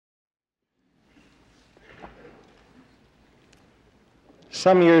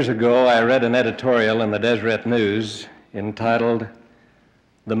Some years ago, I read an editorial in the Deseret News entitled,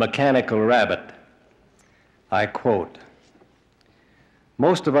 "The Mechanical Rabbit." I quote,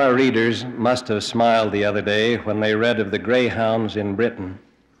 "Most of our readers must have smiled the other day when they read of the greyhounds in Britain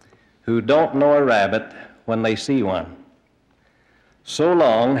who don't know a rabbit when they see one. So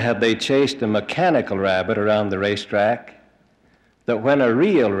long had they chased a mechanical rabbit around the racetrack that when a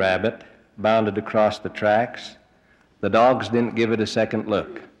real rabbit bounded across the tracks, the dogs didn't give it a second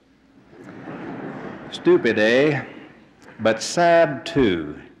look." Stupid, eh? But sad,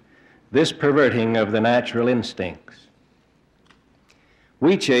 too, this perverting of the natural instincts.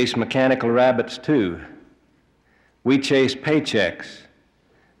 We chase mechanical rabbits, too. We chase paychecks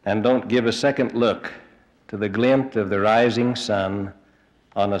and don't give a second look to the glint of the rising sun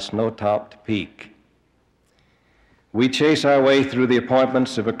on a snow-topped peak. We chase our way through the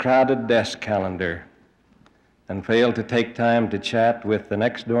appointments of a crowded desk calendar and fail to take time to chat with the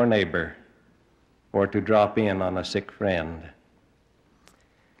next-door neighbor or to drop in on a sick friend.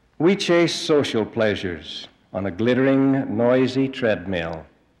 We chase social pleasures on a glittering, noisy treadmill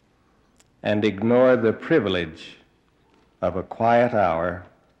and ignore the privilege of a quiet hour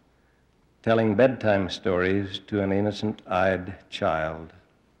telling bedtime stories to an innocent-eyed child.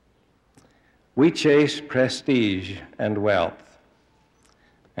 We chase prestige and wealth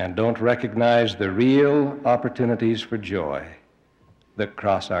and don't recognize the real opportunities for joy that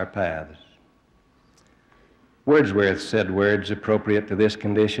cross our paths. Wordsworth said words appropriate to this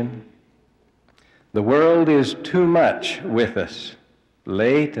condition. "The world is too much with us.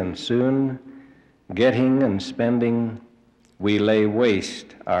 Late and soon, getting and spending, we lay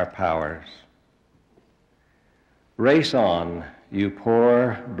waste our powers. Race on, you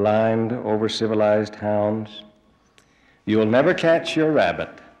poor, blind, over-civilized hounds. You'll never catch your rabbit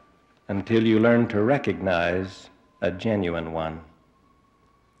until you learn to recognize a genuine one.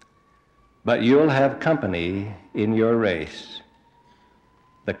 But you'll have company in your race,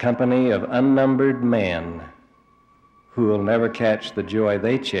 the company of unnumbered men who will never catch the joy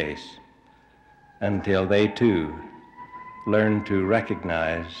they chase until they too learn to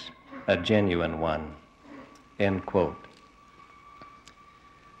recognize a genuine one." End quote.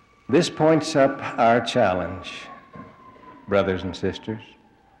 This points up our challenge, brothers and sisters,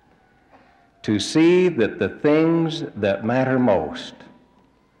 to see that the things that matter most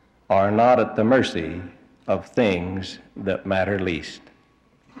are not at the mercy of things that matter least.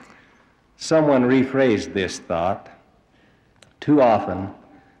 Someone rephrased this thought. Too often,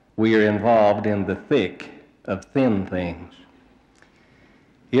 we are involved in the thick of thin things.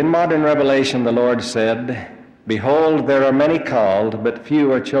 In modern revelation, the Lord said, "Behold, there are many called, but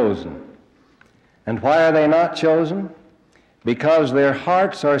few are chosen." And why are they not chosen? Because their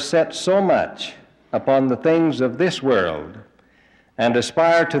hearts are set so much upon the things of this world and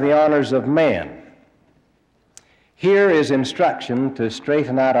aspire to the honors of men. Here is instruction to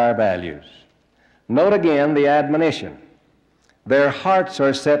straighten out our values. Note again the admonition. Their hearts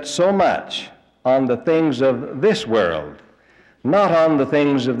are set so much on the things of this world, not on the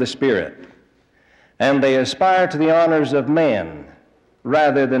things of the Spirit. And they aspire to the honors of men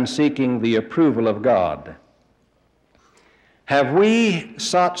rather than seeking the approval of God. Have we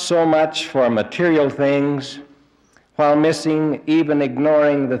sought so much for material things while missing, even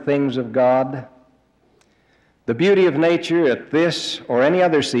ignoring the things of God? The beauty of nature at this or any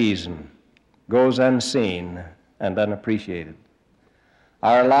other season goes unseen and unappreciated.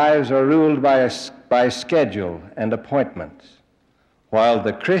 Our lives are ruled by schedule and appointments, while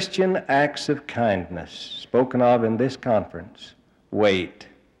the Christian acts of kindness spoken of in this conference wait,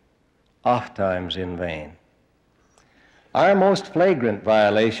 ofttimes in vain. Our most flagrant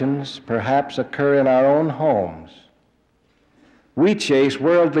violations perhaps occur in our own homes. We chase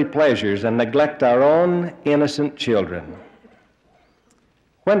worldly pleasures and neglect our own innocent children.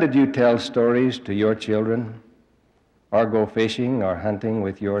 When did you tell stories to your children, or go fishing or hunting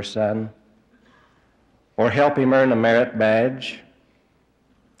with your son, or help him earn a merit badge?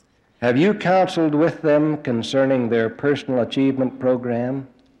 Have you counseled with them concerning their personal achievement program?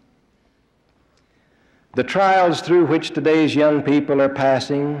 The trials through which today's young people are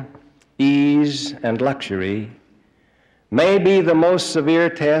passing, ease and luxury, may be the most severe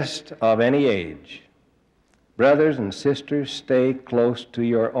test of any age. Brothers and sisters, stay close to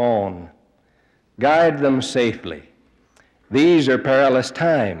your own. Guide them safely. These are perilous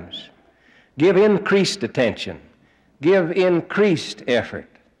times. Give increased attention. Give increased effort.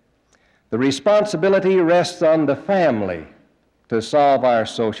 The responsibility rests on the family to solve our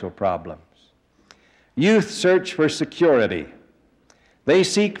social problems. Youth search for security. They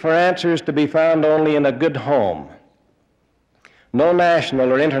seek for answers to be found only in a good home. No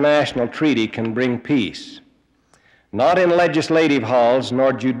national or international treaty can bring peace. Not in legislative halls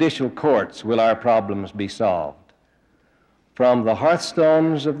nor judicial courts will our problems be solved. From the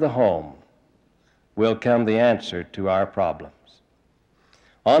hearthstones of the home will come the answer to our problems.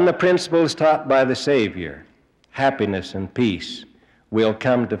 On the principles taught by the Savior, happiness and peace will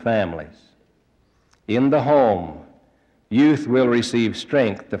come to families. In the home, youth will receive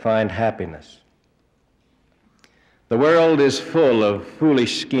strength to find happiness. The world is full of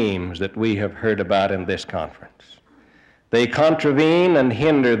foolish schemes that we have heard about in this conference. They contravene and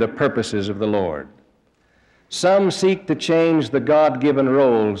hinder the purposes of the Lord. Some seek to change the God-given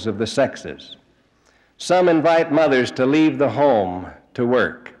roles of the sexes. Some invite mothers to leave the home to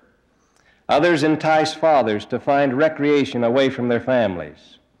work. Others entice fathers to find recreation away from their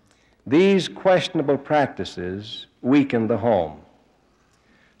families. These questionable practices weaken the home.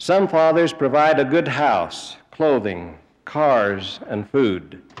 Some fathers provide a good house, clothing, cars, and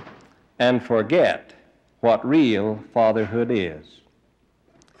food, and forget what real fatherhood is.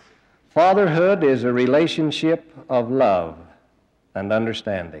 Fatherhood is a relationship of love and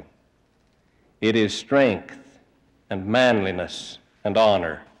understanding. It is strength and manliness and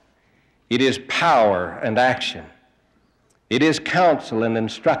honor. It is power and action. It is counsel and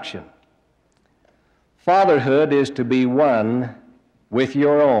instruction. Fatherhood is to be one with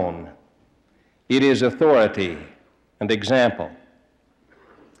your own. It is authority and example.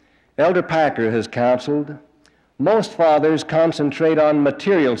 Elder Packer has counseled, most fathers concentrate on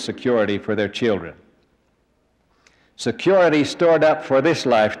material security for their children. Security stored up for this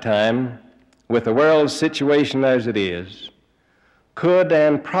lifetime, with the world's situation as it is, could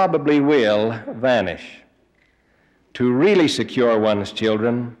and probably will vanish. To really secure one's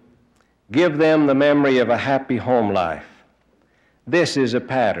children, give them the memory of a happy home life. This is a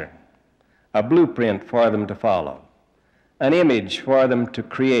pattern, a blueprint for them to follow, an image for them to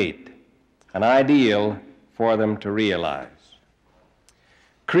create, an ideal for them to realize.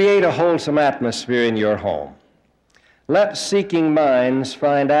 Create a wholesome atmosphere in your home. Let seeking minds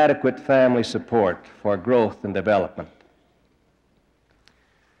find adequate family support for growth and development.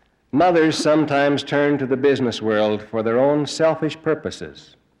 Mothers sometimes turn to the business world for their own selfish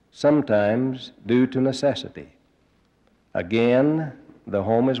purposes, sometimes due to necessity. Again, the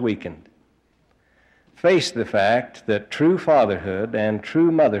home is weakened. Face the fact that true fatherhood and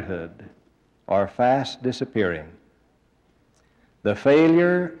true motherhood are fast disappearing. The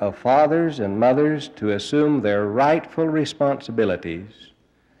failure of fathers and mothers to assume their rightful responsibilities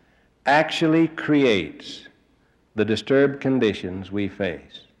actually creates the disturbed conditions we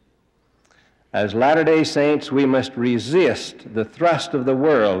face. As Latter-day Saints, we must resist the thrust of the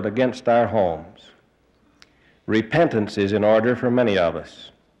world against our homes. Repentance is in order for many of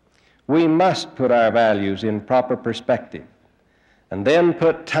us. We must put our values in proper perspective and then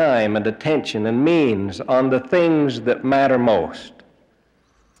put time and attention and means on the things that matter most.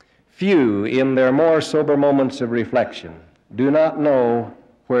 Few, in their more sober moments of reflection, do not know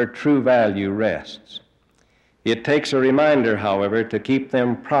where true value rests. It takes a reminder, however, to keep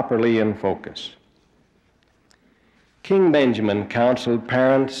them properly in focus. King Benjamin counseled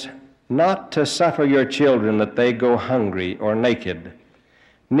parents not to suffer your children that they go hungry or naked,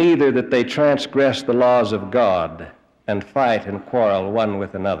 neither that they transgress the laws of God and fight and quarrel one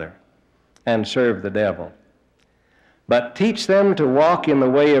with another and serve the devil. But teach them to walk in the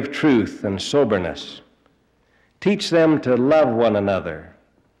way of truth and soberness. Teach them to love one another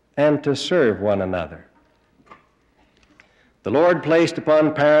and to serve one another. The Lord placed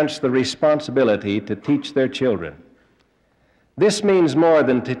upon parents the responsibility to teach their children. This means more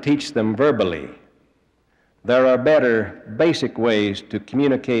than to teach them verbally. There are better, basic ways to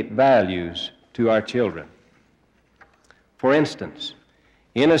communicate values to our children. For instance,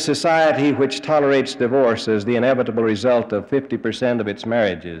 in a society which tolerates divorce as the inevitable result of 50% of its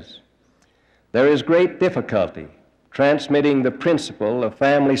marriages, there is great difficulty transmitting the principle of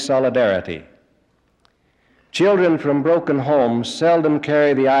family solidarity. Children from broken homes seldom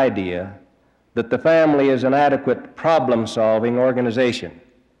carry the idea that the family is an adequate problem-solving organization.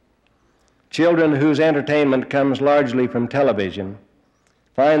 Children whose entertainment comes largely from television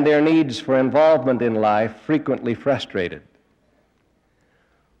find their needs for involvement in life frequently frustrated.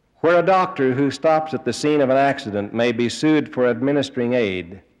 Where a doctor who stops at the scene of an accident may be sued for administering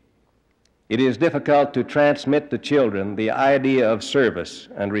aid, it is difficult to transmit to children the idea of service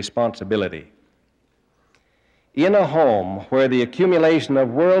and responsibility. In a home where the accumulation of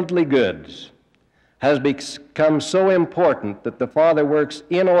worldly goods has become so important that the father works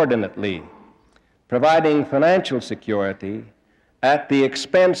inordinately, providing financial security at the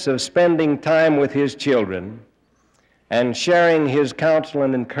expense of spending time with his children, and sharing his counsel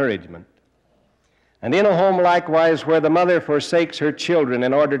and encouragement. And in a home likewise where the mother forsakes her children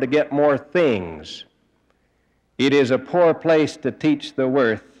in order to get more things, it is a poor place to teach the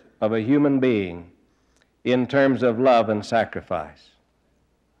worth of a human being in terms of love and sacrifice.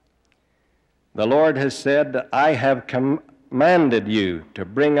 The Lord has said, I have commanded you to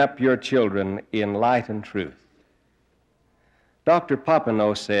bring up your children in light and truth. Dr.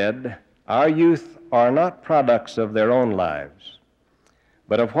 Popenoe said, our youth are not products of their own lives,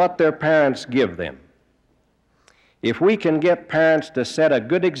 but of what their parents give them. If we can get parents to set a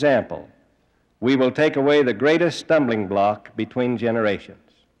good example, we will take away the greatest stumbling block between generations.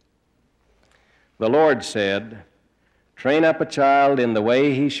 The Lord said, train up a child in the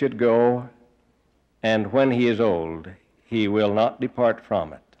way he should go, and when he is old, he will not depart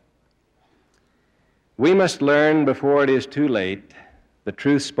from it. We must learn before it is too late the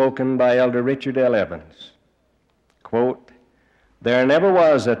truth spoken by Elder Richard L. Evans. Quote, there never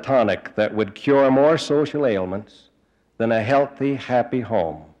was a tonic that would cure more social ailments than a healthy, happy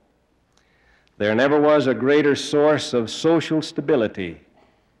home. There never was a greater source of social stability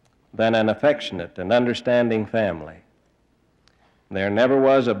than an affectionate and understanding family. There never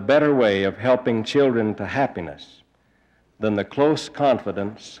was a better way of helping children to happiness than the close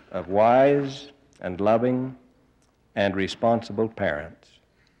confidence of wise and loving and responsible parents.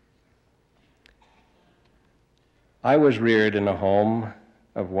 I was reared in a home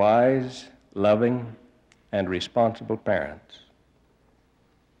of wise, loving, and responsible parents.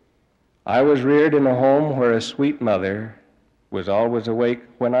 I was reared in a home where a sweet mother was always awake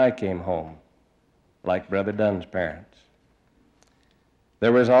when I came home, like Brother Dunn's parents.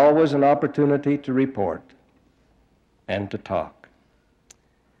 There was always an opportunity to report and to talk.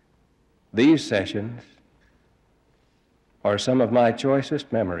 These sessions are some of my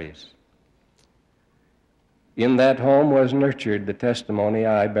choicest memories. In that home was nurtured the testimony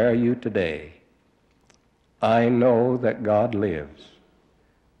I bear you today. I know that God lives,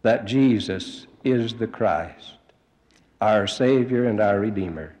 that Jesus is the Christ, our Savior and our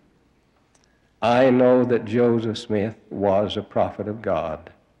Redeemer. I know that Joseph Smith was a prophet of God.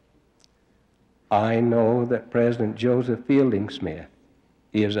 I know that President Joseph Fielding Smith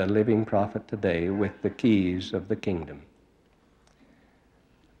is a living prophet today with the keys of the kingdom.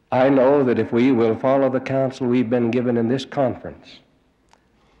 I know that if we will follow the counsel we've been given in this conference,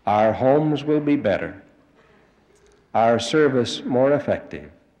 our homes will be better, our service more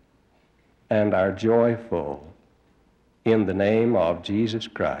effective, and our joy full. In the name of Jesus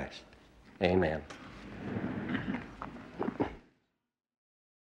Christ, amen.